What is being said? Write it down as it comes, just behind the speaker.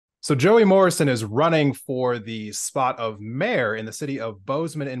So Joey Morrison is running for the spot of mayor in the city of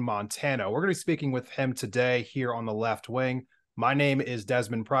Bozeman in Montana. We're going to be speaking with him today here on the left wing. My name is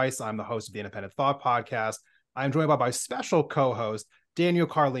Desmond Price. I'm the host of the Independent Thought Podcast. I'm joined by my special co-host, Daniel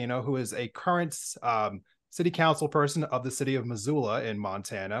Carlino, who is a current city council person of the city of Missoula in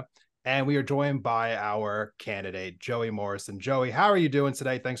Montana. And we are joined by our candidate, Joey Morrison. Joey, how are you doing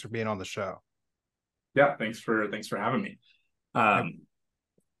today? Thanks for being on the show. Yeah, thanks for having me. Um,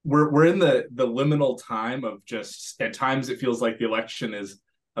 we're in the liminal time of just at times it feels like the election is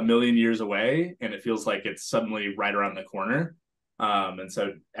a million years away, and it feels like it's suddenly right around the corner. And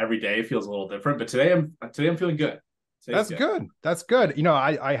so every day feels a little different. But today I'm feeling good. Today's That's good. good. That's good.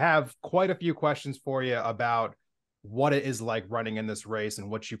 I have quite a few questions for you about what it is like running in this race and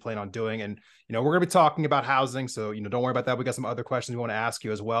what you plan on doing. And, we're going to be talking about housing. So, don't worry about that. We got some other questions we want to ask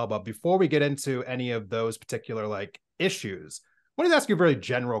you as well. But before we get into any of those particular issues, I want to ask you a very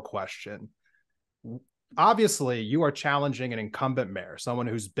general question. Obviously, you are challenging an incumbent mayor, someone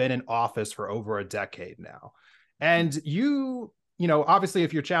who's been in office for over a decade now. And obviously,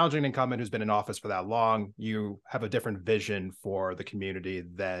 if you're challenging an incumbent who's been in office for that long, you have a different vision for the community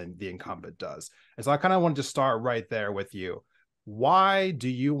than the incumbent does. And so I kind of wanted to start right there with you. Why do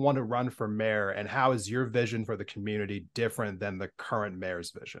you want to run for mayor, and how is your vision for the community different than the current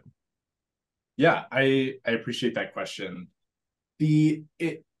mayor's vision? Yeah, I appreciate that question.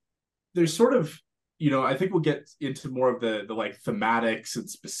 There's sort of, I think we'll get into more of the like thematics and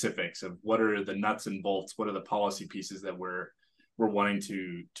specifics of what are the nuts and bolts, what are the policy pieces that we're wanting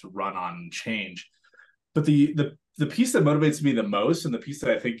to run on and change. But the piece that motivates me the most, and the piece that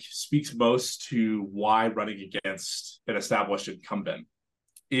I think speaks most to why running against an established incumbent,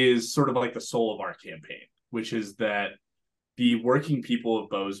 is sort of like the soul of our campaign, which is that the working people of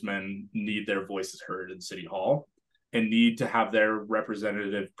Bozeman need their voices heard in City Hall and need to have their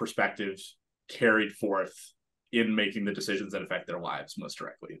representative perspectives carried forth in making the decisions that affect their lives most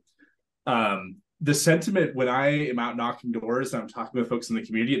directly. The sentiment when I am out knocking doors and I'm talking with folks in the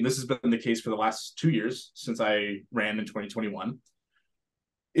community, and this has been the case for the last 2 years since I ran in 2021,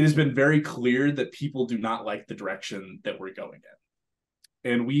 it has been very clear that people do not like the direction that we're going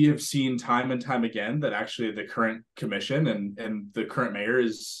in. And we have seen time and time again that actually the current commission and the current mayor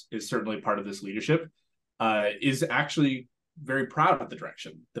is certainly part of this leadership, is actually very proud of the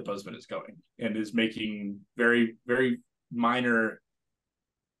direction that Bozeman is going and is making very, very minor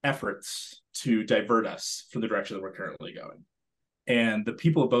efforts to divert us from the direction that we're currently going. And the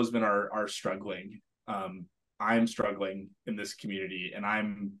people of Bozeman are struggling. I'm struggling in this community, and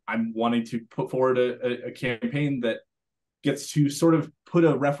I'm wanting to put forward a campaign that gets to sort of put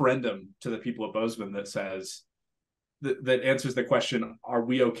a referendum to the people of Bozeman that says that answers the question: are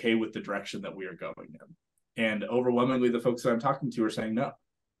we okay with the direction that we are going in? And overwhelmingly, the folks that I'm talking to are saying no.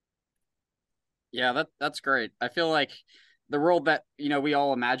 Yeah, that's great. I feel like the world that we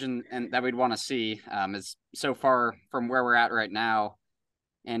all imagine and that we'd want to see is so far from where we're at right now,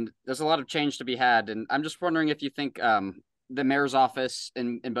 and there's a lot of change to be had. And I'm just wondering if you think the mayor's office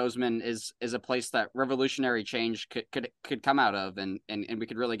in Bozeman is a place that revolutionary change could come out of, and we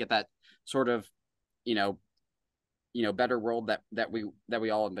could really get that sort of better world that we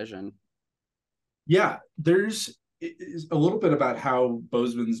all envision. Yeah, there's a little bit about how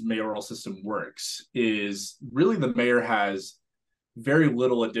Bozeman's mayoral system works. Is really the mayor has very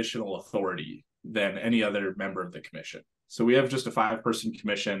little additional authority than any other member of the commission. So we have just a 5-person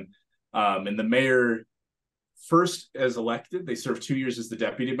commission, and the mayor, first as elected, they serve 2 years as the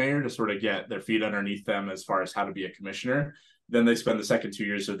deputy mayor to sort of get their feet underneath them as far as how to be a commissioner. Then they spend the second 2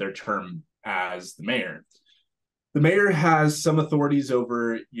 years of their term as the mayor. The mayor has some authorities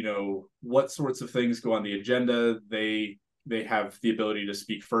over, what sorts of things go on the agenda. They have the ability to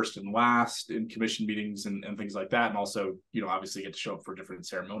speak first and last in commission meetings and things like that. And also, obviously get to show up for different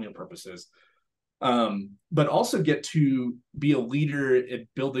ceremonial purposes. But also get to be a leader at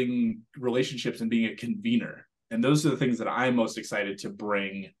building relationships and being a convener. And those are the things that I'm most excited to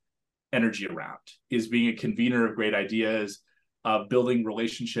bring energy around, is being a convener of great ideas, of building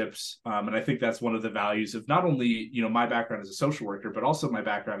relationships. And I think that's one of the values of not only, my background as a social worker, but also my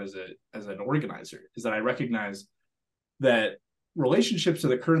background as an organizer, is that I recognize that relationships are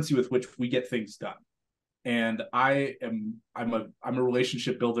the currency with which we get things done. And I'm a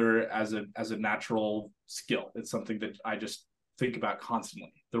relationship builder as a natural skill. It's something that I just think about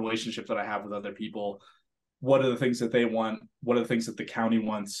constantly. The relationships that I have with other people, what are the things that they want? What are the things that the county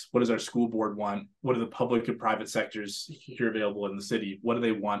wants? What does our school board want? What are the public and private sectors here available in the city? What do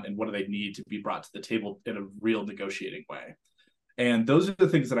they want and what do they need to be brought to the table in a real negotiating way? And those are the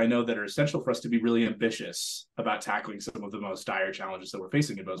things that I know that are essential for us to be really ambitious about tackling some of the most dire challenges that we're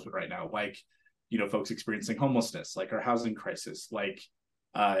facing in Bozeman right now, like, folks experiencing homelessness, like our housing crisis, like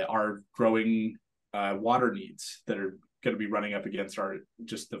our growing water needs that are going to be running up against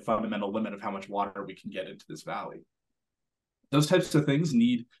just the fundamental limit of how much water we can get into this valley. Those types of things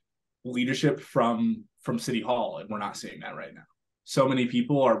need leadership from City Hall, and we're not seeing that right now. So many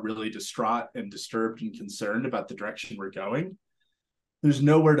people are really distraught and disturbed and concerned about the direction we're going. There's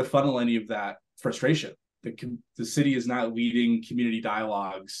nowhere to funnel any of that frustration. The city is not leading community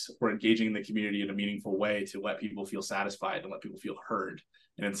dialogues or engaging in the community in a meaningful way to let people feel satisfied and let people feel heard.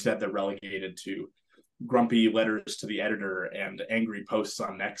 And instead, they're relegated to grumpy letters to the editor and angry posts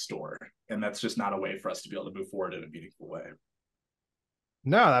on Nextdoor. And that's just not a way for us to be able to move forward in a meaningful way.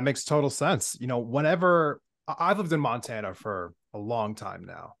 No, that makes total sense. Whenever I've lived in Montana for a long time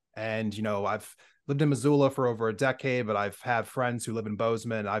now, and, I've lived in Missoula for over a decade, but I've had friends who live in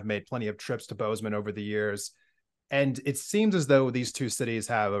Bozeman. I've made plenty of trips to Bozeman over the years. And it seems as though these two cities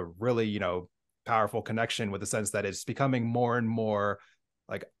have a really, powerful connection, with the sense that it's becoming more and more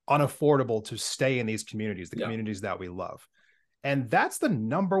like unaffordable to stay in these communities, the communities that we love. And that's the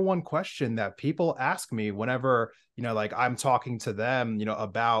number one question that people ask me whenever, like I'm talking to them,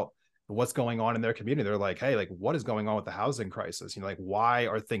 about what's going on in their community. They're like, hey, like, what is going on with the housing crisis? Like, why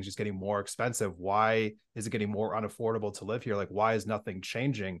are things just getting more expensive? Why is it getting more unaffordable to live here? Like, why is nothing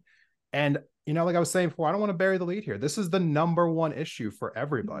changing? And, like I was saying before, I don't want to bury the lead here. This is the number one issue for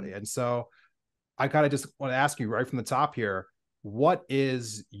everybody. Mm-hmm. And so I kind of just want to ask you right from the top here, what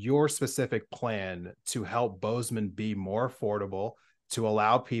is your specific plan to help Bozeman be more affordable, to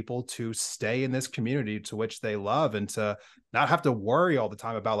allow people to stay in this community to which they love, and to not have to worry all the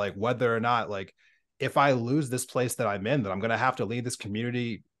time about like whether or not, like, if I lose this place that I'm in, that I'm going to have to leave this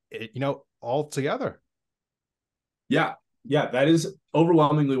community, altogether? Yeah, that is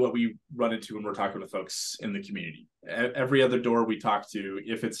overwhelmingly what we run into when we're talking to folks in the community. Every other door we talk to,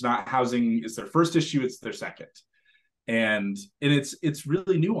 if it's not housing is their first issue, it's their second. And it's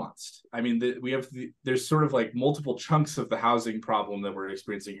really nuanced. I mean, there's sort of like multiple chunks of the housing problem that we're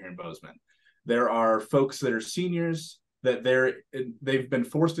experiencing here in Bozeman. There are folks that are seniors that they've been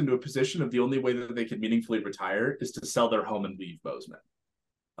forced into a position of the only way that they can meaningfully retire is to sell their home and leave Bozeman,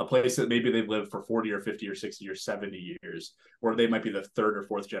 a place that maybe they've lived for 40 or 50 or 60 or 70 years, or they might be the third or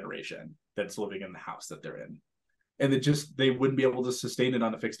fourth generation that's living in the house that they're in. And they wouldn't be able to sustain it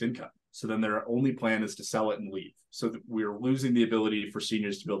on a fixed income. So then their only plan is to sell it and leave. So that we're losing the ability for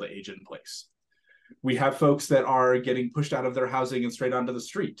seniors to be able to age in place. We have folks that are getting pushed out of their housing and straight onto the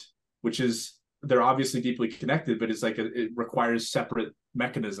street, they're obviously deeply connected, but it requires separate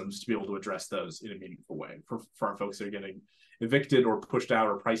mechanisms to be able to address those in a meaningful way for our folks that are getting evicted or pushed out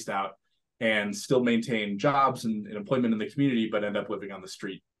or priced out and still maintain jobs and employment in the community, but end up living on the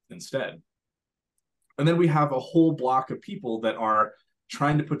street instead. And then we have a whole block of people that are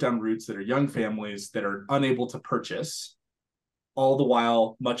trying to put down roots, that are young families that are unable to purchase, all the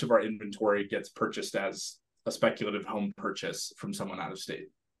while much of our inventory gets purchased as a speculative home purchase from someone out of state.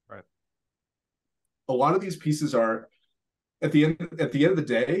 Right. A lot of these pieces are, at the end of the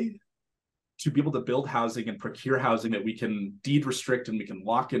day, to be able to build housing and procure housing that we can deed restrict and we can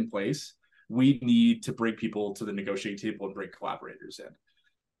lock in place, we need to bring people to the negotiating table and bring collaborators in.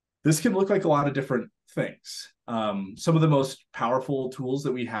 This can look like a lot of different things. Some of the most powerful tools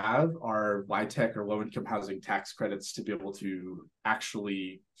that we have are LIHTC or low-income housing tax credits to be able to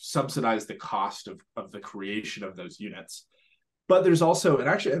actually subsidize the cost of the creation of those units. But there's also, and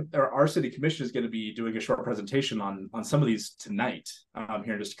actually our city commission is going to be doing a short presentation on some of these tonight,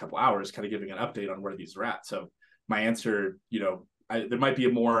 here in just a couple hours, kind of giving an update on where these are at. So my answer, there might be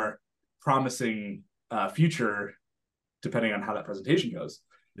a more promising future depending on how that presentation goes.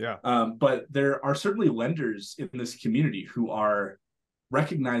 Yeah. But there are certainly lenders in this community who are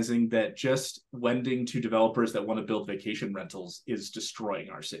recognizing that just lending to developers that want to build vacation rentals is destroying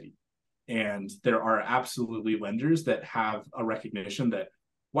our city. And there are absolutely lenders that have a recognition that,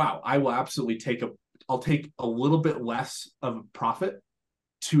 wow, I will absolutely I'll take a little bit less of a profit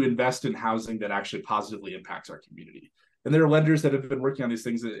to invest in housing that actually positively impacts our community. And there are lenders that have been working on these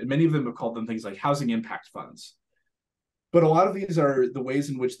things, and many of them have called them things like housing impact funds. But a lot of these are the ways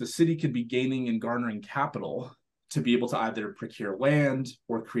in which the city can be gaining and garnering capital to be able to either procure land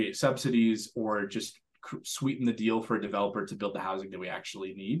or create subsidies or just sweeten the deal for a developer to build the housing that we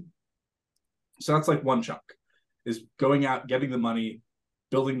actually need. So that's like one chunk, is going out, getting the money,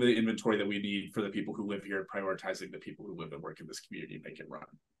 building the inventory that we need for the people who live here, prioritizing the people who live and work in this community and make it run.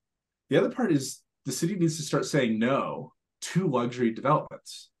 The other part is the city needs to start saying no to luxury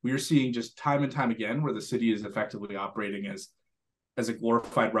developments. We are seeing just time and time again where the city is effectively operating as as a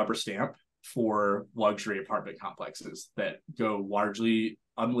glorified rubber stamp for luxury apartment complexes that go largely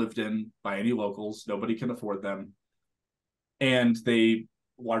unlived in by any locals. Nobody can afford them. And they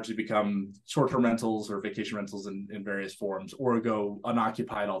largely become short-term rentals or vacation rentals in various forms, or go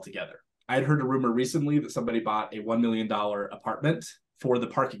unoccupied altogether. I had heard a rumor recently that somebody bought a $1 million apartment for the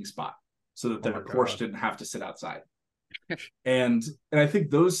parking spot so that their Porsche didn't have to sit outside. and I think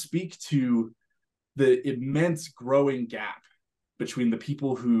those speak to the immense growing gap between the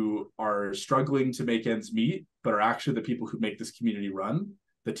people who are struggling to make ends meet, but are actually the people who make this community run,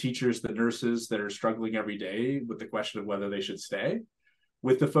 the teachers, the nurses that are struggling every day with the question of whether they should stay,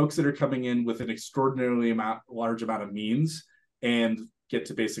 with the folks that are coming in with an extraordinarily large amount of means and get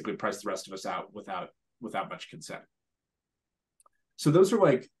to basically price the rest of us out without much consent. So those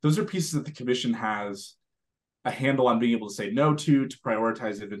are pieces that the commission has a handle on being able to say no to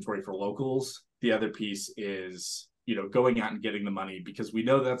prioritize inventory for locals. The other piece is, going out and getting the money, because we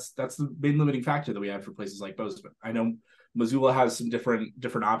know that's the main limiting factor that we have for places like Bozeman. I know Missoula has some different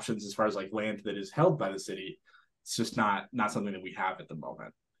options as far as like land that is held by the city. It's just not something that we have at the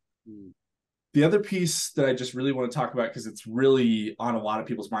moment. The other piece that I just really want to talk about, because it's really on a lot of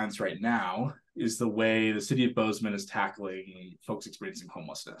people's minds right now, is the way the city of Bozeman is tackling folks experiencing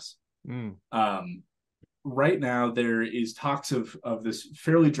homelessness. Right now, there is talks of this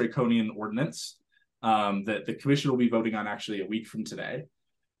fairly draconian ordinance that the commission will be voting on actually a week from today,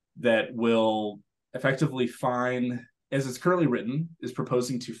 that will effectively fine, as it's currently written, is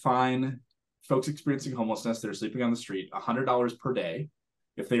proposing to fine folks experiencing homelessness that are sleeping on the street $100 per day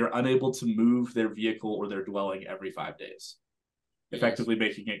if they are unable to move their vehicle or their dwelling every 5 days, effectively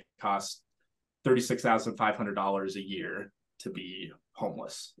making it cost $36,500 a year to be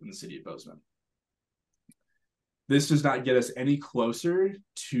homeless in the city of Bozeman. This does not get us any closer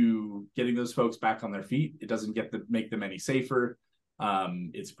to getting those folks back on their feet. It doesn't make them any safer.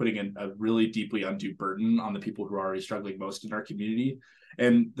 It's putting a really deeply undue burden on the people who are already struggling most in our community.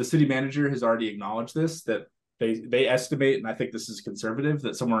 And the city manager has already acknowledged this, that they estimate, and I think this is conservative,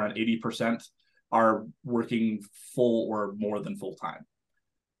 that somewhere around 80% are working full or more than full time.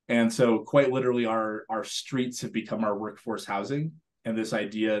 And so quite literally our streets have become our workforce housing. And this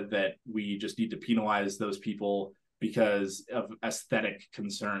idea that we just need to penalize those people because of aesthetic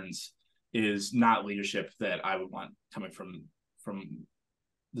concerns is not leadership that I would want coming from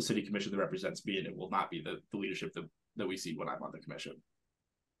the city commission that represents me, and it will not be the leadership that we see when I'm on the commission.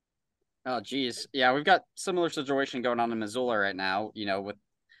 Oh, geez. Yeah, we've got similar situation going on in Missoula right now, with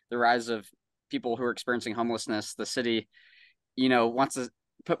the rise of people who are experiencing homelessness. The city, wants to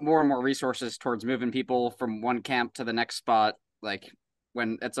put more and more resources towards moving people from one camp to the next spot, like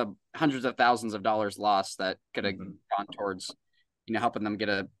when it's hundreds of thousands of dollars lost that could have gone towards, helping them get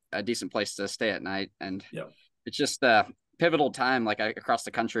a decent place to stay at night. And it's just a pivotal time, like across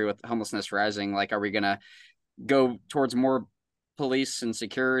the country with homelessness rising. Like, are we going to go towards more police and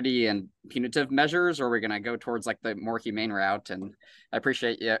security and punitive measures, or are we going to go towards like the more humane route? And I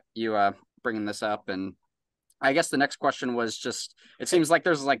appreciate you bringing this up. And I guess the next question was just, it seems like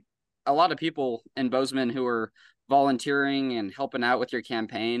there's like a lot of people in Bozeman who are volunteering and helping out with your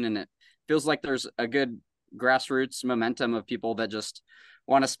campaign. And it feels like there's a good grassroots momentum of people that just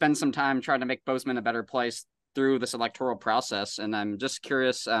want to spend some time trying to make Bozeman a better place through this electoral process. And I'm just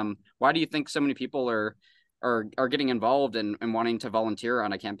curious, why do you think so many people are getting involved and wanting to volunteer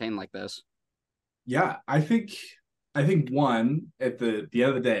on a campaign like this? Yeah, I think one, at the end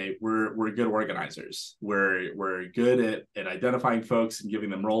of the day, we're good organizers. We're good at identifying folks and giving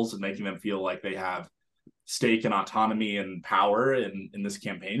them roles and making them feel like they have stake and autonomy and power in this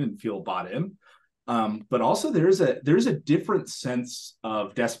campaign and feel bought in. But also there's a different sense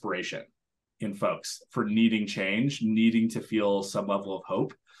of desperation in folks for needing change, needing to feel some level of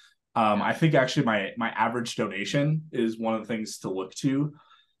hope. I think actually my average donation is one of the things to look to.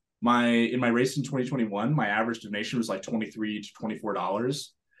 In my race in 2021, my average donation was like $23 to $24.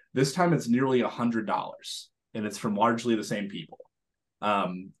 This time it's nearly $100, and it's from largely the same people.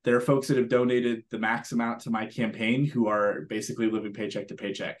 There are folks that have donated the max amount to my campaign who are basically living paycheck to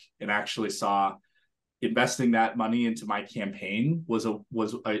paycheck, and actually saw investing that money into my campaign was a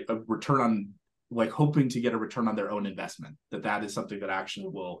return on, like, hoping to get a return on their own investment, that is something that actually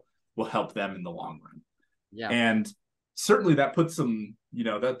will help them in the long run. Yeah. And certainly that puts some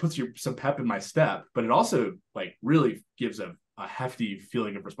pep in my step, but it also like really gives a hefty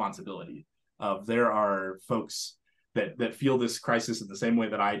feeling of responsibility of there are folks that feel this crisis in the same way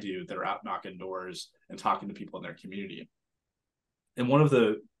that I do, that are out knocking doors and talking to people in their community. And one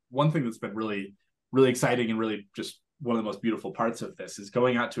thing that's been really, really exciting and really just one of the most beautiful parts of this is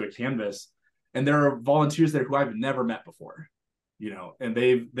going out to a canvas, and there are volunteers there who I've never met before. and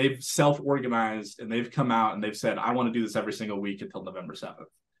they've self-organized, and they've come out and they've said, I want to do this every single week until November 7th.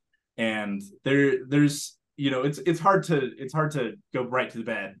 And there's it's hard to go right to the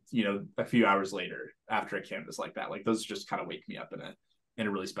bed a few hours later after a canvas like that. Like, those just kind of wake me up in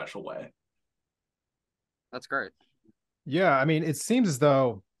a really special way. That's great. Yeah, I mean, it seems as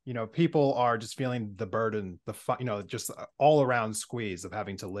though people are just feeling the burden, just all around squeeze of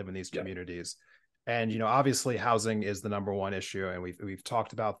having to live in these communities. And obviously housing is the number one issue, and we've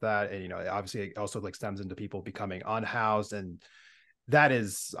talked about that. And obviously it also stems into people becoming unhoused, and that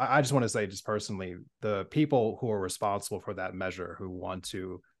is, I just want to say, just personally, the people who are responsible for that measure, who want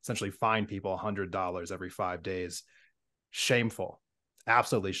to essentially fine people $100 every 5 days, shameful,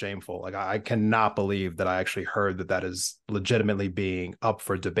 absolutely shameful. Like, I cannot believe that I actually heard that is legitimately being up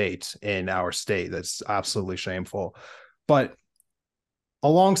for debate in our state. That's absolutely shameful. But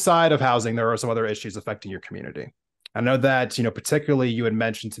alongside of housing, there are some other issues affecting your community. I know that, particularly you had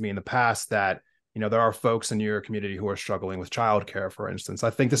mentioned to me in the past that, there are folks in your community who are struggling with childcare, for instance. I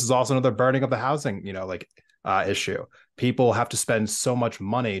think this is also another burning of the housing, issue. People have to spend so much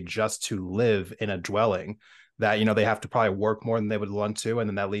money just to live in a dwelling that, they have to probably work more than they would want to. And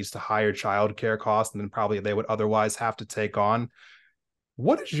then that leads to higher childcare costs than probably they would otherwise have to take on.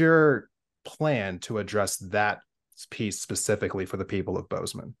 What is your plan to address that piece specifically for the people of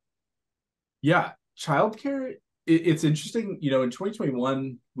Bozeman? Yeah, childcare, it's interesting. In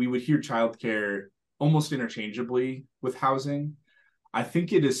 2021, we would hear childcare almost interchangeably with housing. I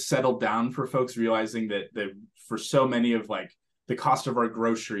think it has settled down for folks realizing that for so many of, like, the cost of our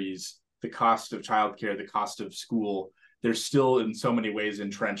groceries, the cost of childcare, the cost of school, they're still in so many ways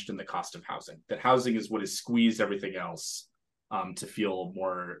entrenched in the cost of housing. That housing is what has squeezed everything else to feel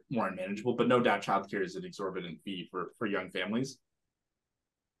more unmanageable. But no doubt childcare is an exorbitant fee for young families.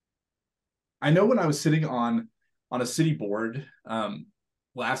 I know when I was sitting on a city board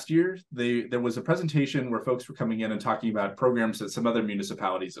last year, there was a presentation where folks were coming in and talking about programs that some other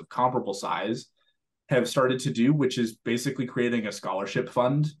municipalities of comparable size have started to do, which is basically creating a scholarship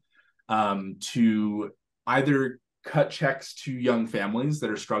fund to either cut checks to young families that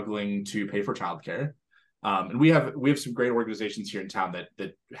are struggling to pay for childcare. And we have some great organizations here in town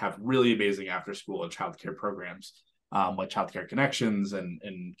that have really amazing after school and childcare programs, like Childcare Connections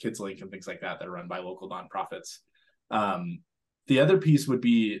and Kids Link and things like that are run by local nonprofits. The other piece would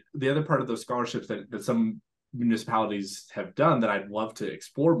be the other part of those scholarships that some municipalities have done that I'd love to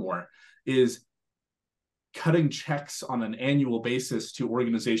explore more is cutting checks on an annual basis to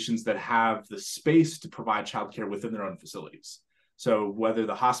organizations that have the space to provide childcare within their own facilities. So whether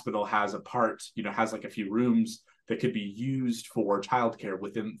the hospital has has like a few rooms that could be used for childcare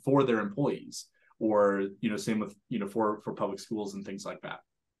for their employees, or same with for public schools and things like that.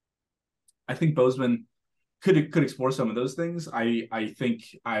 I think Bozeman could explore some of those things. I think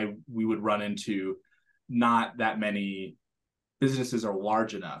we would run into not that many businesses are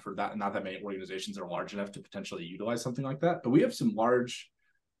large enough, or not that many organizations are large enough to potentially utilize something like that. But we have some large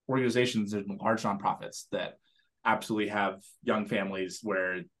organizations and large nonprofits that absolutely have young families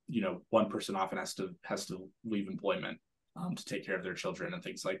where one person often has to leave employment to take care of their children and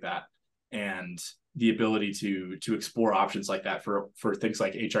things like that. And the ability to explore options like that for things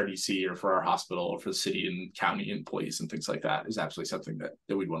like HRDC or for our hospital or for the city and county employees and things like that is absolutely something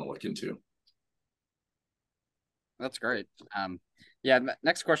that we'd want to look into. That's great.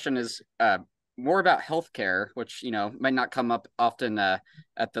 Next question is more about healthcare, which might not come up often at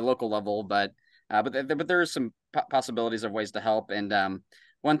the local level, but there are some possibilities of ways to help. And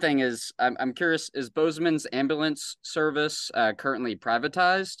one thing is, I'm curious: is Bozeman's ambulance service currently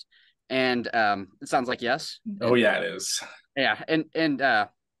privatized? And it sounds like yes. Oh yeah, it is. Yeah, and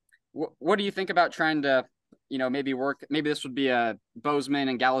what do you think about trying to maybe work? Maybe this would be a Bozeman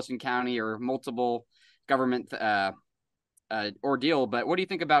and Gallatin County or multiple government ordeal, but what do you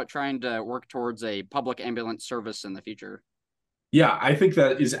think about trying to work towards a public ambulance service in the future? Yeah, I think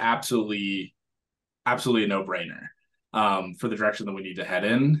that is absolutely a no-brainer for the direction that we need to head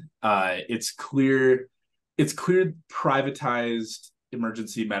in. It's clear privatized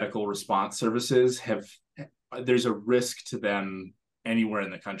emergency medical response services there's a risk to them anywhere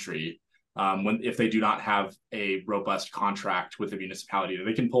in the country if they do not have a robust contract with the municipality that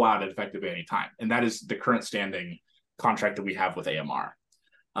they can pull out at effectively any time. And that is the current standing contract that we have with AMR.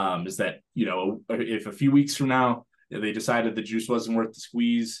 Is that if a few weeks from now they decided the juice wasn't worth the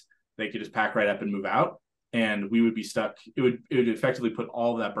squeeze, they could just pack right up and move out, and we would be stuck. It would effectively put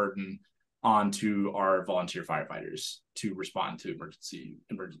all of that burden onto our volunteer firefighters to respond to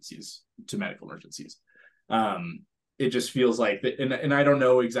emergencies, to medical emergencies. It just feels like that, and I don't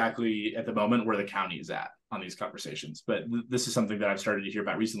know exactly at the moment where the county is at these conversations. But this is something that I've started to hear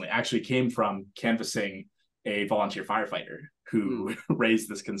about recently. Actually came from canvassing a volunteer firefighter who raised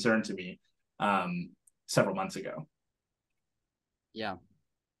this concern to me several months ago. Yeah.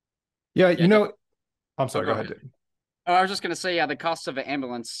 Yeah, you know, I'm sorry, go ahead. Oh, I was just gonna say, yeah, the cost of an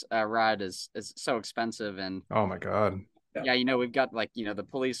ambulance ride is so expensive, and oh my God. Yeah, you know, we've got like, you know, the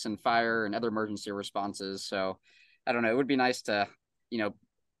police and fire and other emergency responses. So I don't know. It would be nice to, you know,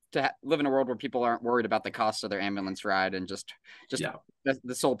 live in a world where people aren't worried about the cost of their ambulance ride, and just Yeah.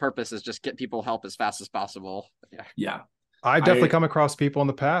 the sole purpose is just get people help as fast as possible. Yeah. Yeah. I've definitely come across people in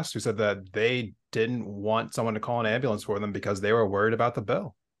the past who said that they didn't want someone to call an ambulance for them because they were worried about the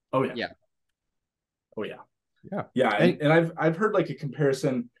bill. Oh yeah. Yeah. Oh yeah. Yeah. Yeah. And I've heard like a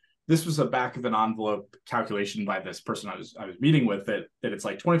comparison. This was a back of an envelope calculation by this person I was meeting with, that it's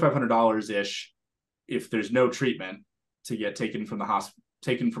like $2,500 ish if there's no treatment to get taken from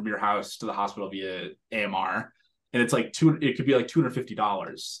your house to the hospital via AMR. And it's like it could be like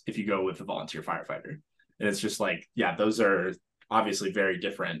 $250 if you go with a volunteer firefighter. And it's just like, yeah, those are obviously very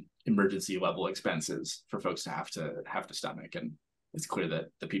different emergency level expenses for folks to have to stomach. And it's clear that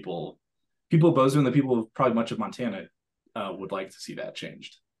the people of Bozeman, the people of probably much of Montana, would like to see that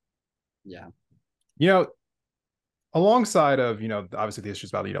changed. Yeah. You know, alongside of, you know, obviously the issues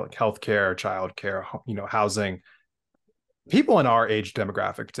about, you know, like healthcare, childcare, you know, housing, people in our age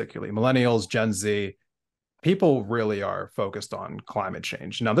demographic, particularly millennials, Gen Z, people really are focused on climate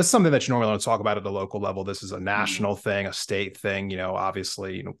change. Now, this is something that you normally don't talk about at the local level. This is a national thing, a state thing. You know,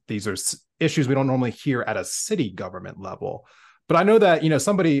 obviously, you know, these are issues we don't normally hear at a city government level. But I know that, you know,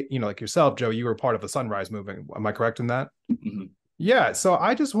 somebody, you know, like yourself, Joe, you were part of the Sunrise Movement. Am I correct in that? Mm-hmm. Yeah. So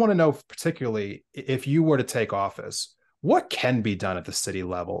I just want to know, particularly if you were to take office, what can be done at the city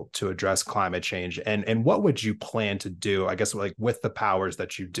level to address climate change, and what would you plan to do, I guess, like with the powers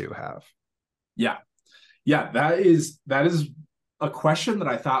that you do have? Yeah. Yeah, that is a question that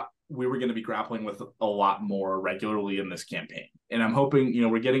I thought we were going to be grappling with a lot more regularly in this campaign. And I'm hoping, you know,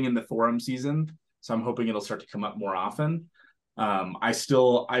 we're getting in the forum season, so I'm hoping it'll start to come up more often. I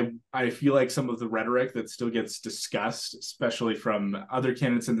feel like some of the rhetoric that still gets discussed, especially from other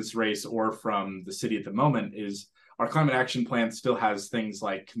candidates in this race or from the city at the moment, is our climate action plan still has things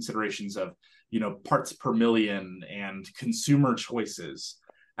like considerations of, you know, parts per million and consumer choices,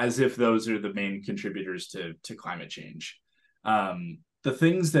 as if those are the main contributors to climate change. The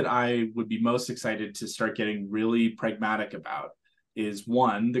things that I would be most excited to start getting really pragmatic about is,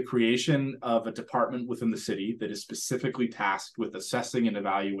 one, the creation of a department within the city that is specifically tasked with assessing and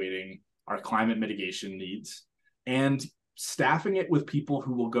evaluating our climate mitigation needs, and staffing it with people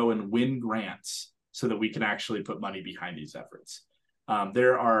who will go and win grants so that we can actually put money behind these efforts.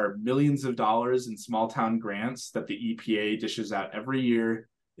 There are millions of dollars in small town grants that the EPA dishes out every year.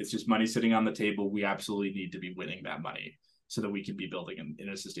 It's just money sitting on the table. We absolutely need to be winning that money so that we can be building in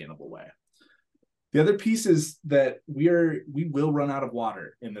a sustainable way. The other piece is that we will run out of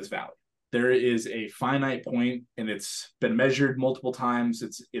water in this valley. There is a finite point, and it's been measured multiple times.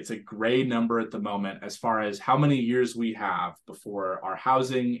 It's a gray number at the moment as far as how many years we have before our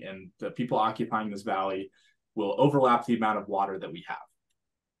housing and the people occupying this valley will overlap the amount of water that we have.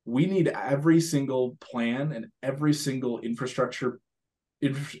 We need every single plan and every single infrastructure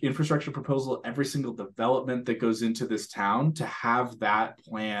proposal, every single development that goes into this town to have that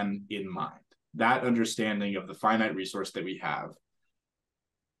plan in mind, that understanding of the finite resource that we have,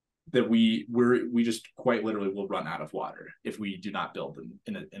 that we just quite literally will run out of water if we do not build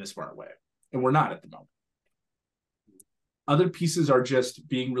in a smart way. And we're not at the moment. Other pieces are just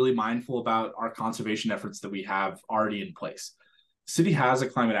being really mindful about our conservation efforts that we have already in place. The city has a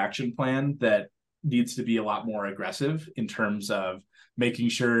climate action plan that needs to be a lot more aggressive in terms of making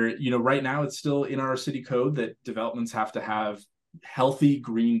sure, you know, right now it's still in our city code that developments have to have healthy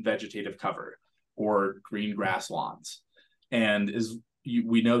green vegetative cover or green grass lawns. And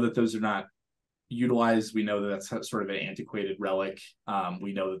we know that those are not utilized. We know that that's sort of an antiquated relic.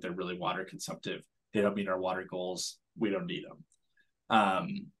 We know that they're really water consumptive. They don't meet our water goals. We don't need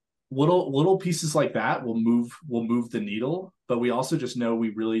them. Little pieces like that will move the needle, but we also just know we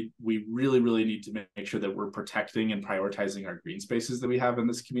really need to make sure that we're protecting and prioritizing our green spaces that we have in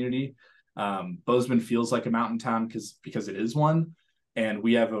this community. Bozeman feels like a mountain town because it is one, and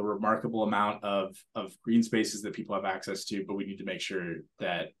we have a remarkable amount of green spaces that people have access to, but we need to make sure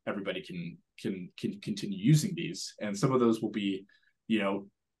that everybody can continue using these. And some of those will be, you know,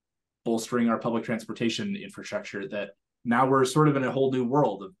 bolstering our public transportation infrastructure, that now we're sort of in a whole new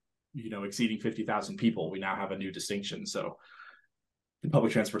world of, you know, exceeding 50,000 people. We now have a new distinction. So the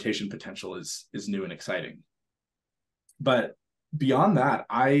public transportation potential is new and exciting. But beyond that,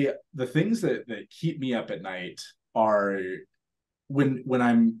 the things that keep me up at night are when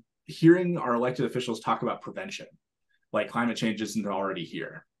I'm hearing our elected officials talk about prevention, like climate change isn't already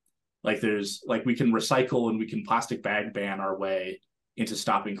here. Like we can recycle and we can plastic bag ban our way into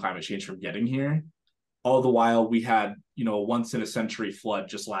stopping climate change from getting here. All the while we had, a once in a century flood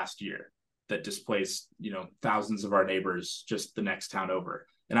just last year that displaced, thousands of our neighbors just the next town over.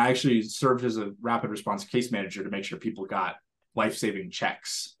 And I actually served as a rapid response case manager to make sure people got life-saving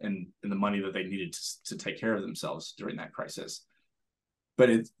checks and the money that they needed to take care of themselves during that crisis. But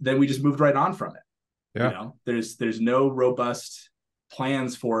then we just moved right on from it. Yeah. There's no robust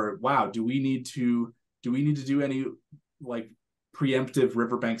plans for, wow, do we need to do any like preemptive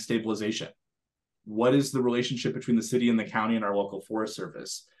riverbank stabilization? What is the relationship between the city and the county and our local Forest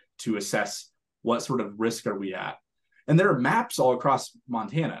Service to assess what sort of risk are we at? And there are maps all across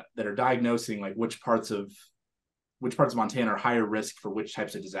Montana that are diagnosing like which parts of Montana are higher risk for which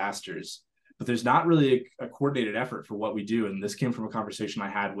types of disasters. But there's not really a coordinated effort for what we do. And this came from a conversation I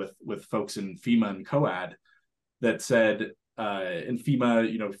had with folks in FEMA and COAD that said, in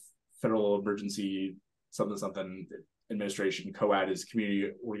FEMA, Federal Emergency something Administration, COAD is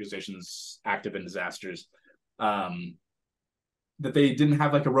Community Organizations Active in Disasters, that they didn't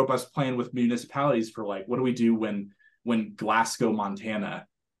have like a robust plan with municipalities for like, what do we do when Glasgow, Montana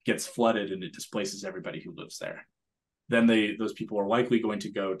gets flooded and it displaces everybody who lives there? Then those people are likely going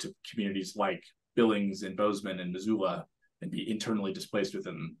to go to communities like Billings and Bozeman and Missoula and be internally displaced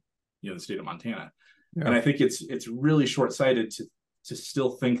within the state of Montana. Yeah. And I think it's really short-sighted to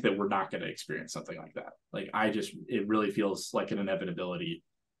still think that we're not going to experience something like that. Like it really feels like an inevitability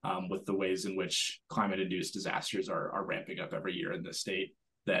with the ways in which climate-induced disasters are ramping up every year in this state,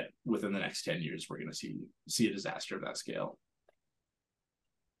 that within the next 10 years, we're going to see a disaster of that scale.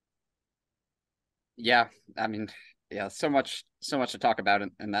 Yeah. I mean, yeah, so much to talk about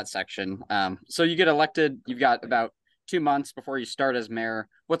in that section. So you get elected, you've got about 2 months before you start as mayor.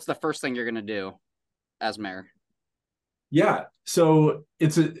 What's the first thing you're going to do as mayor? Yeah, so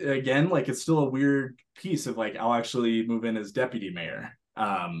it's it's still a weird piece of like, I'll actually move in as deputy mayor.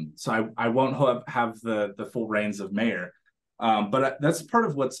 So I won't have the full reins of mayor. But that's part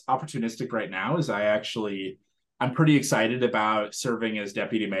of what's opportunistic right now is I'm pretty excited about serving as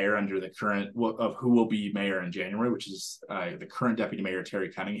deputy mayor under the current of who will be mayor in January, which is the current deputy mayor,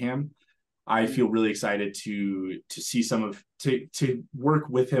 Terry Cunningham. I feel really excited to see to work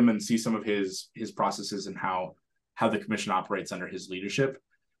with him and see some of his processes and how the commission operates under his leadership.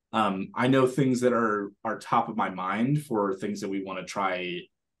 I know things that are top of my mind for things that we want to try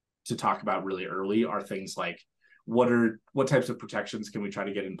to talk about really early are things like what types of protections can we try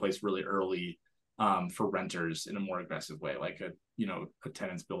to get in place really early for renters in a more aggressive way, like a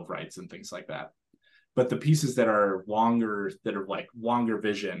tenant's bill of rights and things like that. But the pieces that are longer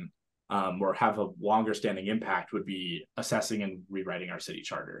vision or have a longer standing impact would be assessing and rewriting our city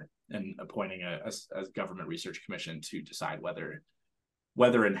charter and appointing a government research commission to decide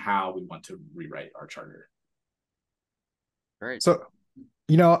whether and how we want to rewrite our charter. Great. So,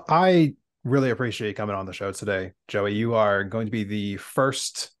 I really appreciate you coming on the show today, Joey. You are going to be the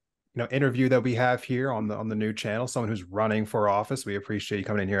first interview that we have here on the new channel, someone who's running for office. We appreciate you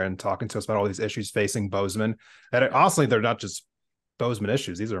coming in here and talking to us about all these issues facing Bozeman. And honestly, they're not just Bozeman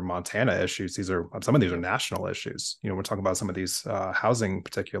issues. These are Montana issues. Some of these are national issues. We're talking about some of these housing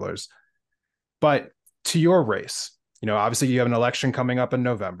particulars. But to your race, obviously you have an election coming up in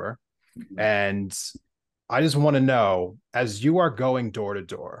November. Mm-hmm. And I just want to know, as you are going door to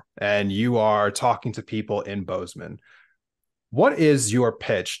door and you are talking to people in Bozeman, what is your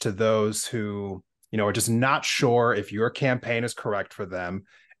pitch to those who, are just not sure if your campaign is correct for them?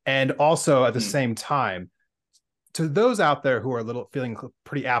 And also at the same time, to those out there who are feeling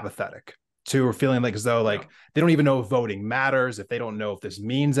pretty apathetic, to feeling like as though they don't even know if voting matters, if they don't know if this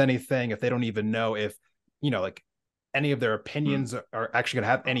means anything, if they don't even know if, any of their opinions are actually going to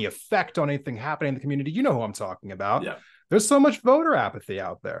have any effect on anything happening in the community. You know who I'm talking about. Yeah. There's so much voter apathy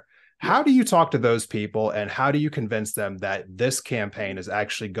out there. How do you talk to those people and how do you convince them that this campaign is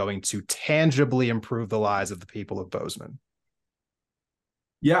actually going to tangibly improve the lives of the people of Bozeman?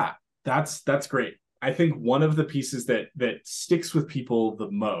 Yeah, that's great. I think one of the pieces that sticks with people the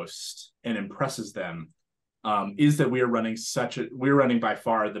most and impresses them is that we're running by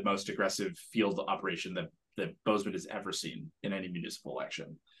far the most aggressive field operation that Bozeman has ever seen in any municipal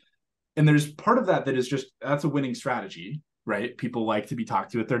election. And there's part of that is just, that's a winning strategy, right? People like to be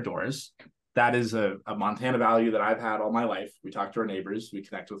talked to at their doors. That is a Montana value that I've had all my life. We talk to our neighbors, we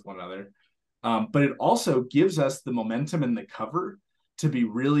connect with one another. But it also gives us the momentum and the cover to be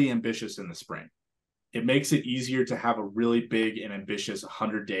really ambitious in the spring. It makes it easier to have a really big and ambitious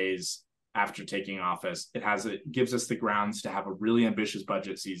 100 days after taking office. It gives us the grounds to have a really ambitious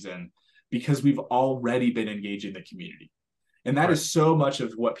budget season because we've already been engaging the community. And that is so much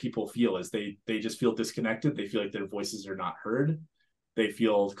of what people feel is they just feel disconnected. They feel like their voices are not heard. They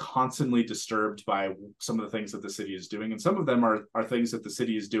feel constantly disturbed by some of the things that the city is doing. And some of them are things that the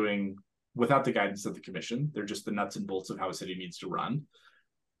city is doing without the guidance of the commission. They're just the nuts and bolts of how a city needs to run.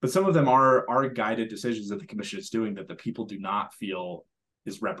 But some of them are guided decisions that the commission is doing that the people do not feel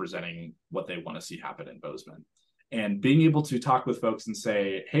is representing what they want to see happen in Bozeman. And being able to talk with folks and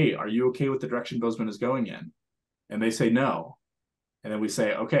say, hey, are you okay with the direction Bozeman is going in? And they say no. And then we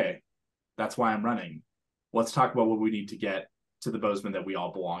say, okay, that's why I'm running. Let's talk about what we need to get to the Bozeman that we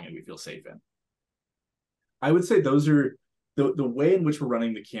all belong and we feel safe in. I would say those are the way in which we're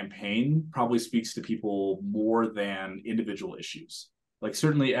running the campaign probably speaks to people more than individual issues. Like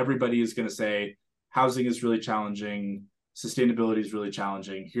certainly everybody is going to say housing is really challenging, sustainability is really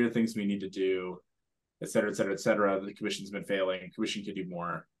challenging. Here are things we need to do, et cetera, et cetera, et cetera. The commission's been failing. Commission could do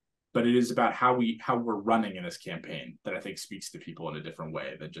more. But it is about how we're running in this campaign that I think speaks to people in a different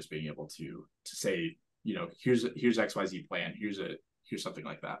way than just being able to say, you know, here's XYZ plan, here's something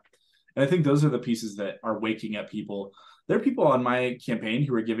like that. And I think those are the pieces that are waking up people. There are people on my campaign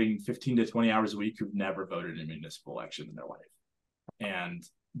who are giving 15 to 20 hours a week who've never voted in a municipal election in their life. And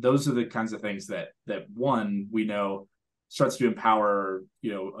those are the kinds of things that one, we know starts to empower,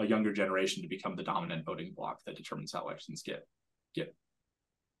 you know, a younger generation to become the dominant voting bloc that determines how elections get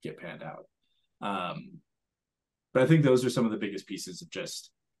panned out. But I think those are some of the biggest pieces of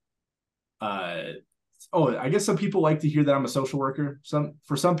just, I guess some people like to hear that I'm a social worker.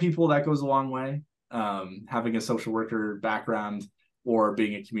 For some people that goes a long way, having a social worker background or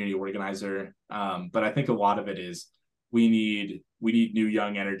being a community organizer. But I think a lot of it is we need new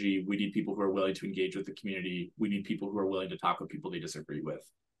young energy. We need people who are willing to engage with the community. We need people who are willing to talk with people they disagree with.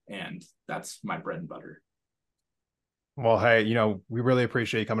 And that's my bread and butter. Well, hey, you know, we really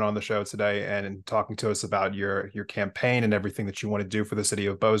appreciate you coming on the show today and talking to us about your campaign and everything that you want to do for the city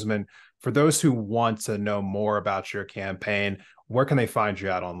of Bozeman. For those who want to know more about your campaign, where can they find you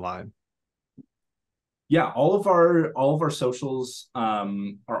at online? Yeah, all of our socials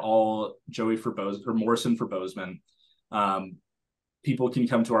are all Joey for Bozeman or Morrison for Bozeman. People can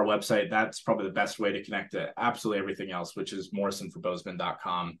come to our website. That's probably the best way to connect to absolutely everything else, which is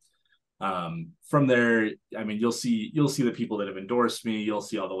morrisonforbozeman.com. From there, I mean, you'll see the people that have endorsed me. You'll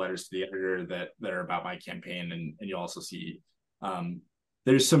see all the letters to the editor that are about my campaign, and you'll also see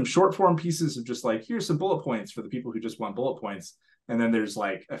there's some short form pieces of just like, here's some bullet points for the people who just want bullet points, and then there's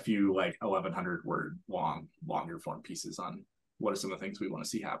like a few like 1,100 word longer form pieces on what are some of the things we want to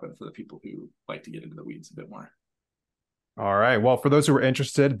see happen for the people who like to get into the weeds a bit more. All right. Well, for those who are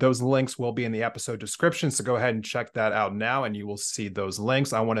interested, those links will be in the episode description. So go ahead and check that out now, and you will see those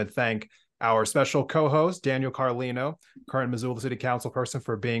links. I want to thank our special co-host, Daniel Carlino, current Missoula City Council person,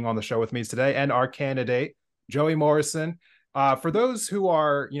 for being on the show with me today, and our candidate, Joey Morrison. For those who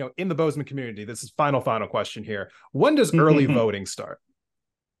are, you know, in the Bozeman community, this is final question here. When does early voting start?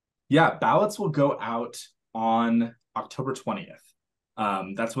 Yeah, ballots will go out on October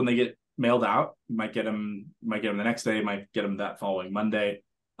 20th. That's when they get mailed out. You might get them the next day, might get them that following Monday.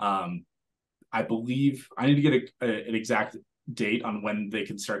 I believe I need to get an exact date on when they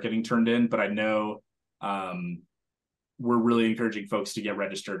can start getting turned in, but I know we're really encouraging folks to get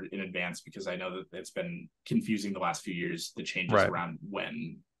registered in advance because I know that it's been confusing the last few years, the changes around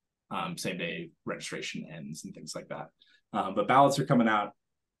when same day registration ends and things like that. But ballots are coming out.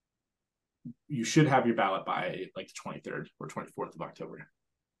 You should have your ballot by like the 23rd or 24th of October.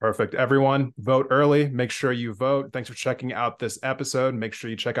 Perfect. Everyone, vote early. Make sure you vote. Thanks for checking out this episode. Make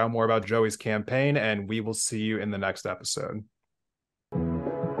sure you check out more about Joey's campaign, and we will see you in the next episode.